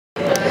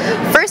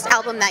First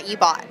album that you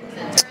bought?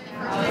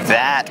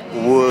 That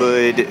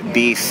would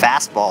be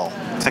Fastball,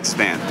 Texas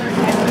band.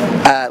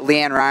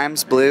 Leanne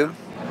Rimes, Blue.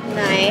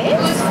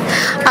 Nice.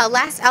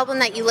 Last album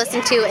that you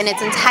listened to in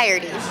its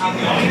entirety?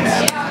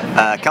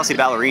 Kelsey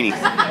Ballerini,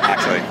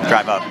 actually.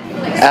 Drive Up.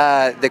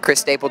 The Chris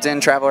Stapleton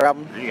Traveler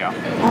album. There you go.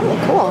 Oh,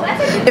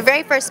 cool. Your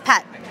very first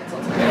pet?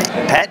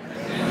 Pet?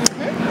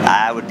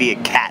 Would be a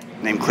cat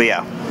named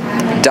Cleo.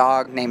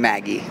 Dog named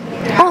Maggie.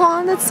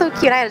 Oh, that's so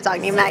cute. I had a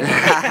dog named Maggie.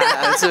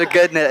 It's a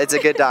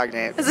good dog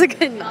name. It's a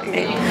good dog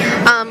name.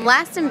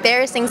 Last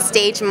embarrassing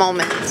stage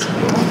moment?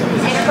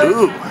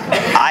 Ooh,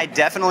 I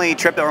definitely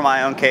tripped over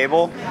my own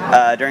cable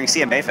during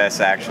CMA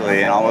Fest,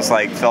 actually, and almost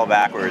like fell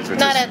backwards, which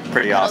was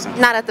pretty awesome.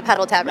 Not at the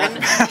Pedal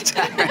Tavern.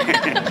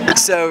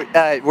 So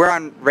we're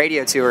on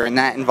radio tour, and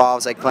that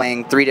involves like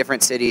playing 3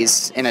 different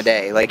cities in a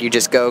day. Like you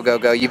just go.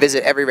 You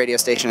visit every radio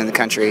station in the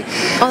country.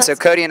 So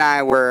Cody and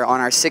I were on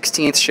our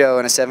 16th show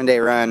in a 7-day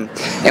run,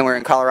 and we're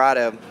in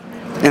Colorado.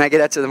 And I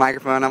get up to the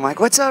microphone. I'm like,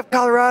 "What's up,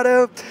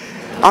 Colorado?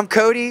 I'm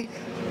Cody.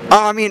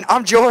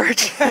 I'm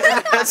George."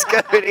 That's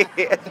Cody.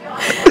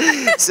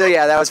 So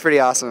yeah, that was pretty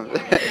awesome.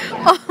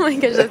 Oh my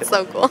gosh, that's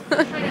so cool.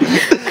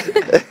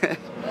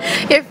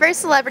 Your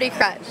first celebrity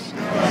crush?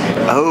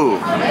 Oh,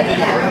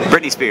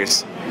 Britney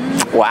Spears.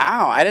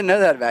 Wow, I didn't know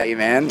that about you,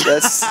 man.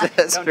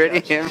 That's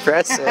pretty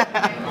impressive.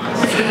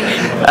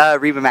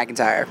 Reba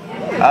McEntire.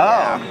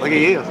 Oh, look at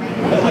you.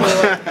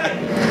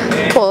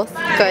 Both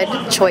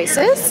good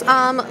choices.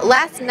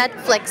 Last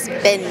Netflix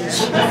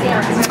binge?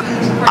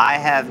 I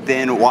have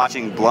been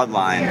watching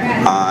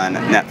Bloodline on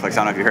Netflix. I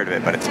don't know if you heard of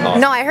it, but it's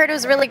awesome. No, I heard it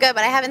was really good,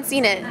 but I haven't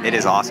seen it. It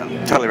is awesome.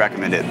 Totally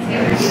recommend it.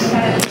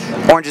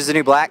 Orange is the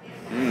New Black?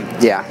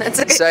 Yeah.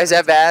 So is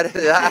that bad?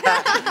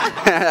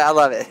 I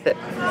love it.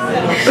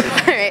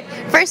 Alright.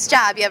 First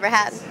job you ever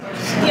had?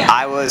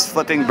 I was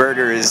flipping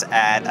burgers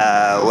at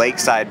a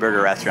Lakeside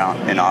Burger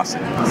Restaurant in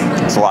Austin.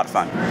 It's a lot of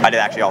fun. I did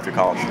actually all through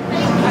college.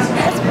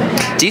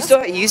 He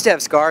used to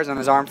have scars on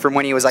his arm from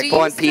when he was like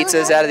pulling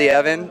pizzas out of the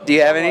oven. Do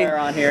you have any?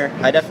 On here.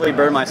 I definitely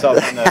burned myself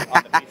on the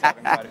pizza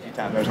oven quite a few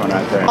times. There's one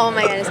right there. Oh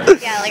my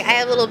goodness. Yeah, like I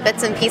have little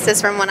bits and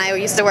pieces from when I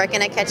used to work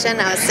in a kitchen.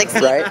 I was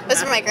 16. Right. It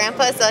was from my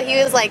grandpa, so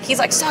he's like,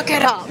 suck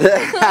it up.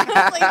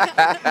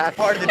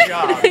 Part of the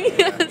job.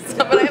 Yes,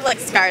 but I have like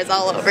scars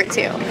all over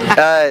too.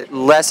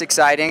 Less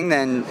exciting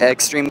than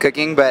extreme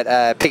cooking,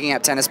 but picking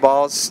up tennis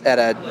balls at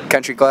a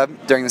country club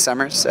during the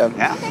summers. So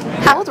yeah.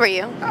 How old were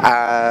you?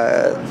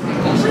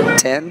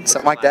 10,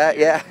 something like that.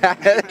 Yeah.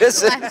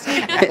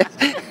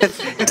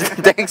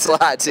 Thanks a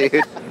lot,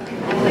 dude.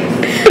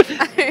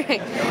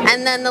 Alright.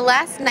 And then the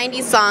last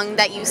 90s song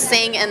that you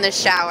sing in the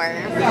shower.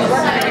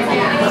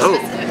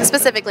 Oh.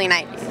 Specifically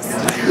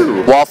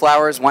 90s.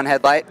 Wallflowers, One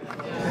Headlight.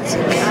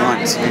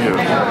 1, 2.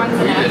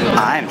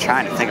 I'm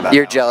trying to think about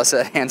You're jealous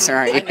of that answer,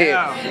 aren't you?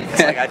 It's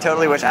like I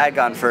totally wish I had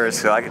gone first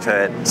so I could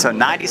try it. So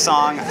 90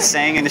 song,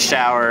 sang in the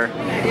shower.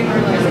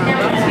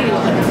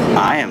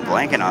 I am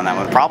blanking on that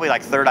one. Probably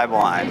like Third Eye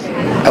Blind.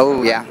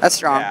 Oh yeah, that's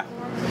strong. Yeah.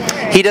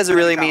 He does a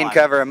really mean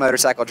cover of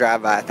Motorcycle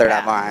Drive-By, Third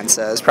Eye Blind,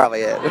 so that's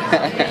probably it.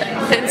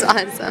 It's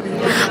awesome.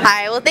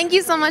 Alright, well thank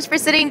you so much for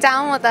sitting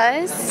down with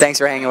us. Thanks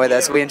for hanging with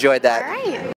us. We enjoyed that. Alright.